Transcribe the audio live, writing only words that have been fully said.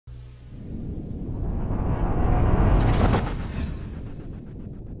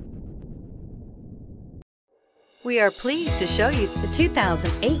We are pleased to show you the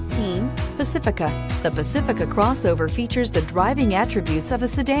 2018 Pacifica. The Pacifica crossover features the driving attributes of a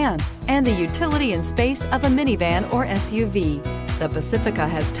sedan and the utility and space of a minivan or SUV. The Pacifica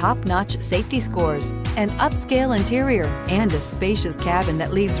has top-notch safety scores, an upscale interior, and a spacious cabin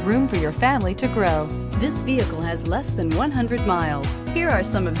that leaves room for your family to grow. This vehicle has less than 100 miles. Here are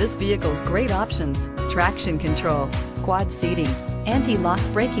some of this vehicle's great options: traction control, quad seating, anti-lock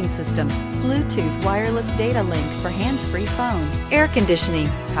braking system, Bluetooth wireless data link for hands-free phone, air conditioning,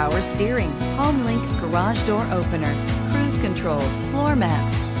 power steering, home link garage door opener, cruise control, floor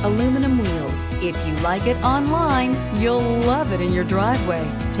mats, aluminum wheels. If you like it online, you'll love it in your driveway.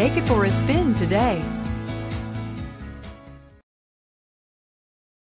 Take it for a spin today.